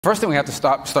First thing we have to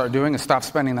start doing is stop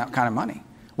spending that kind of money.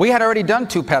 We had already done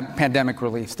 2 pandemic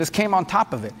reliefs. This came on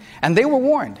top of it. And they were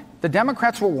warned. The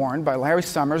Democrats were warned by Larry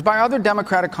Summers, by other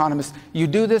Democrat economists, you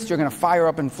do this, you're going to fire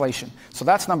up inflation. So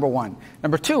that's number one.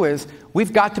 Number two is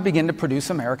we've got to begin to produce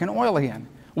American oil again.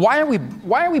 Why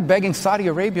are we begging Saudi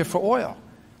Arabia for oil?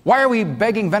 Why are we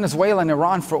begging Venezuela and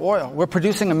Iran for oil? We're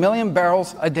producing 1 million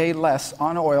barrels a day less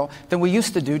on oil than we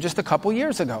used to do just a couple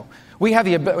years ago.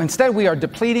 Instead, we are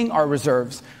depleting our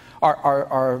reserves.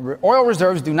 Our oil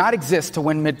reserves do not exist to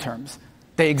win midterms.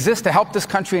 They exist to help this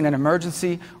country in an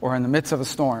emergency or in the midst of a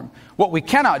storm. What we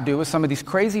cannot do is some of these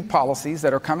crazy policies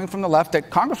that are coming from the left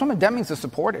that Congresswoman Demings has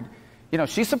supported. You know,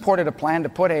 she supported a plan to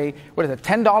put a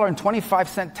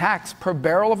 $10.25 tax per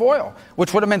barrel of oil,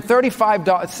 which would have meant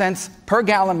 35 cents per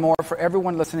gallon more for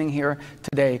everyone listening here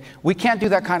today. We can't do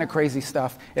that kind of crazy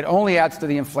stuff. It only adds to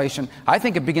the inflation. I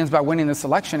think it begins by winning this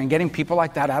election and getting people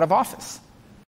like that out of office.